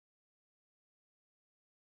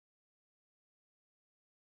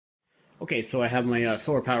Okay, so I have my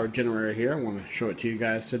solar powered generator here. I want to show it to you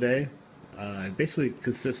guys today. It basically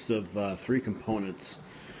consists of three components,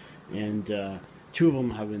 and two of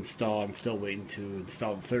them have been installed. I'm still waiting to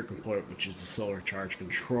install the third component, which is the solar charge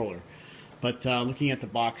controller. But looking at the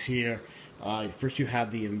box here, first you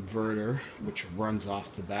have the inverter, which runs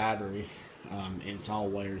off the battery, and it's all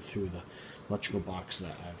wired through the electrical box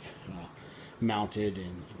that I've mounted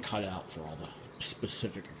and cut out for all the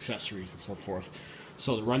specific accessories and so forth.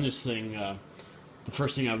 So to run this thing, the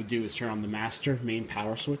first thing I would do is turn on the master main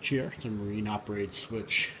power switch here. It's a marine operated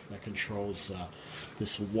switch that controls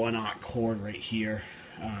this 1-aught cord right here,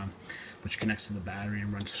 which connects to the battery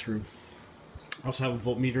and runs through. I also have a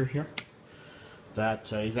voltmeter here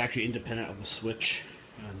that is actually independent of the switch.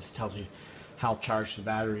 This tells you how charged the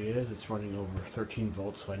battery is. It's running over 13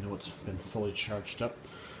 volts, so I know it's been fully charged up.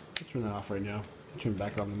 I'll turn that off right now. Turn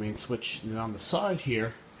back on the main switch. And on the side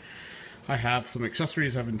here, I have some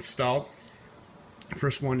accessories I've installed. The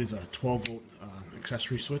first one is a 12-volt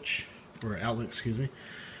accessory switch, or outlet, excuse me.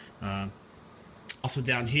 Also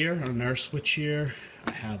down here, on another switch here,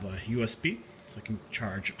 I have a USB, so I can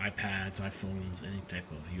charge iPads, iPhones, any type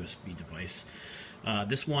of USB device.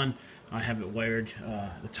 This one, I have it wired.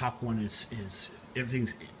 The top one is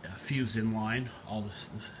everything's fused in line, all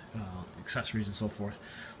the accessories and so forth.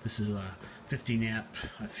 This is a 15 amp.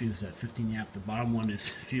 I fused at 15 amp. The bottom one is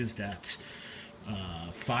fused at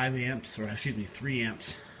 5 amps, or excuse me, 3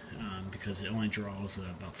 amps, because it only draws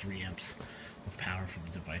about 3 amps of power for the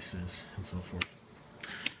devices and so forth.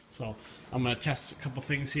 So I'm going to test a couple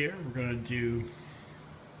things here. We're going to do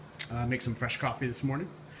make some fresh coffee this morning.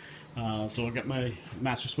 So I've got my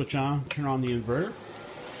master switch on, turn on the inverter.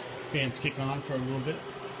 Fans kick on for a little bit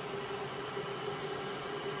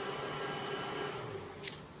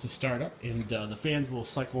to start up, and the fans will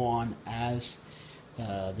cycle on as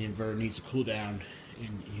the inverter needs to cool down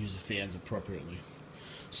and use the fans appropriately.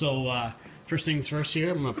 So first things first here,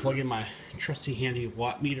 I'm going to plug in my trusty handy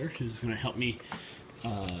watt meter. This is going to help me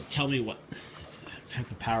tell me what type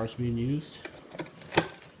of power is being used.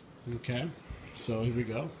 Okay, so here we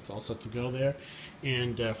go. It's all set to go there.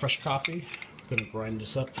 And fresh coffee. I'm going to grind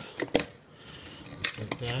this up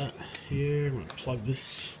like that here. I'm going to plug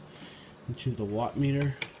this into the watt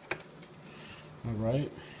meter.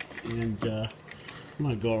 Alright, and I'm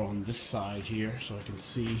going to go on this side here so I can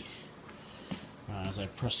see as I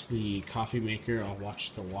press the coffee maker. I'll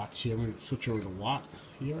watch the watts here. I'm going to switch over to watt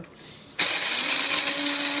here.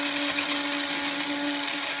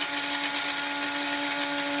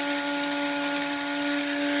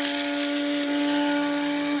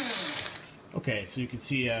 Okay, so you can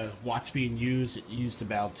see watts being used. It used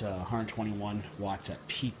about 121 watts at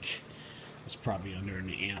peak. It's probably under an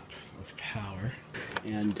amp of power.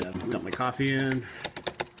 And dump my coffee in.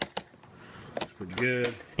 It's pretty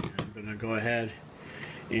good. And I'm going to go ahead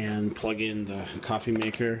and plug in the coffee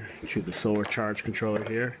maker to the solar charge controller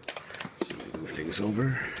here. So move things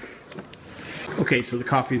over. Okay, so the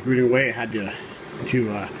coffee is brewing away. I had to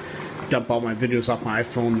dump all my videos off my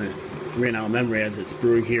iPhone that ran out of memory as it's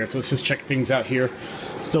brewing here. So let's just check things out here.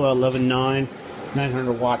 Still at 11.9.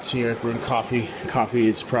 900 watts here, brewing coffee. Coffee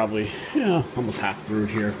is probably, almost half brewed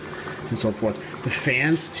here, and so forth. The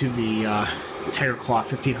fans to the Tiger Claw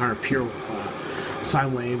 1500 pure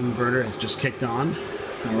sine wave inverter has just kicked on.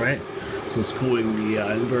 Alright, so it's cooling the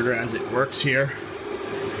inverter as it works here.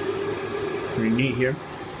 Pretty neat here.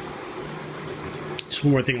 Just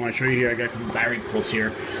one more thing I want to show you here. I got some battery pulls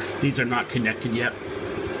here. These are not connected yet,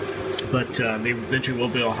 but they eventually will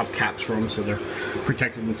be able to have caps for them, so they're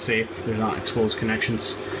protected and safe. They're not exposed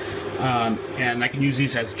connections. And I can use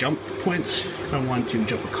these as jump points if I want to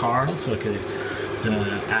jump a car, so I could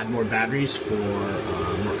add more batteries for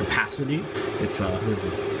more capacity. If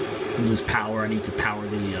we lose power, I need to power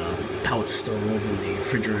the pellet stove and the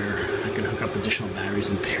refrigerator. I can hook up additional batteries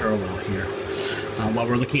in parallel here. While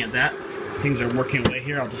we're looking at that, things are working away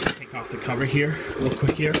here. I'll just take off the cover here real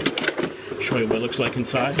quick here. Show you what it looks like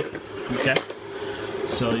inside. Okay,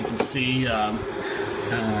 so you can see the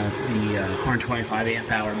 125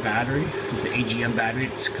 amp hour battery. It's an AGM battery.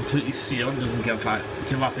 It's completely sealed. It doesn't give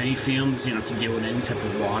off any fumes. You don't have to deal with any type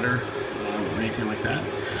of water or anything like that.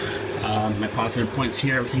 My positive points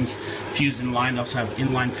here, everything's fused in line. They also have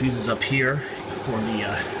inline fuses up here for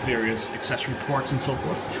the various accessory ports and so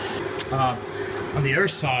forth. On the other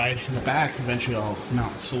side, in the back, eventually I'll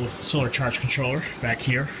mount a solar charge controller back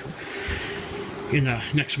here in the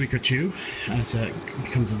next week or two as it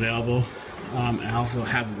becomes available. And I also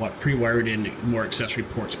have pre-wired in more accessory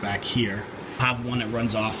ports back here. I have one that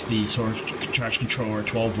runs off the solar charge controller,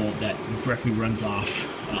 12 volt, that directly runs off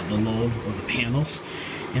the load or the panels.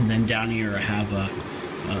 And then down here I have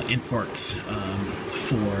imports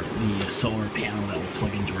for the solar panel that will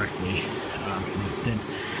plug in directly, then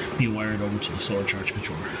be wired over to the solar charge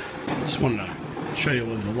controller. Just wanted to show you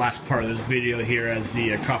the last part of this video here as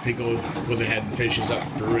the coffee goes ahead and finishes up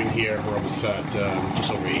brewing here. We're almost at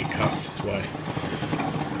just over 8 cups. That's why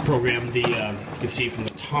I programmed the, you can see from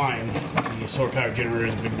the time, the solar power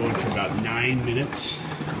generator has been going for about 9 minutes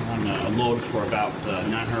on a load for about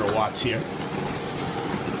 900 watts here.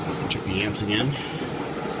 Check the amps again.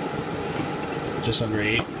 Just under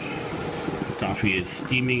 8. The coffee is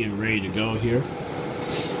steaming and ready to go here.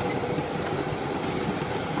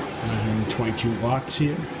 122 watts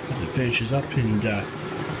here as it finishes up, and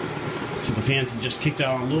so the fans have just kicked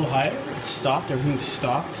out a little higher. It's stopped. Everything's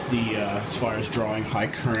stopped. As far as drawing high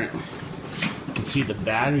current, you can see the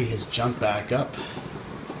battery has jumped back up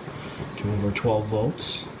to over 12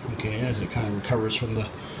 volts. Okay, as it kind of recovers from the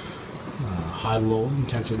high load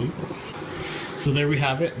intensity. So there we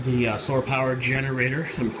have it, the solar power generator,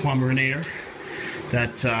 the Maquamerator,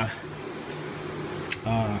 that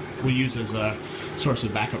we use as a source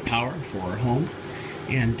of backup power for our home.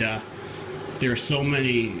 And there are so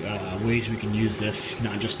many ways we can use this,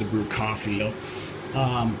 not just to brew coffee,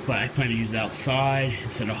 but I plan to use it outside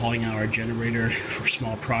instead of hauling out our generator for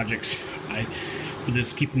small projects.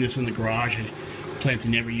 With keeping this in the garage, I plan to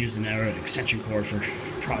never use an extension cord for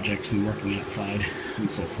projects and working outside and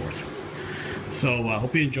so forth. So I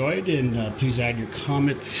hope you enjoyed, and please add your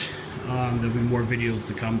comments. There'll be more videos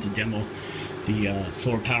to come to demo the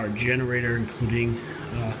solar power generator, including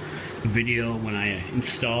a video when I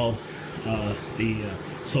install the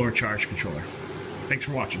solar charge controller. Thanks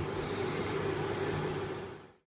for watching.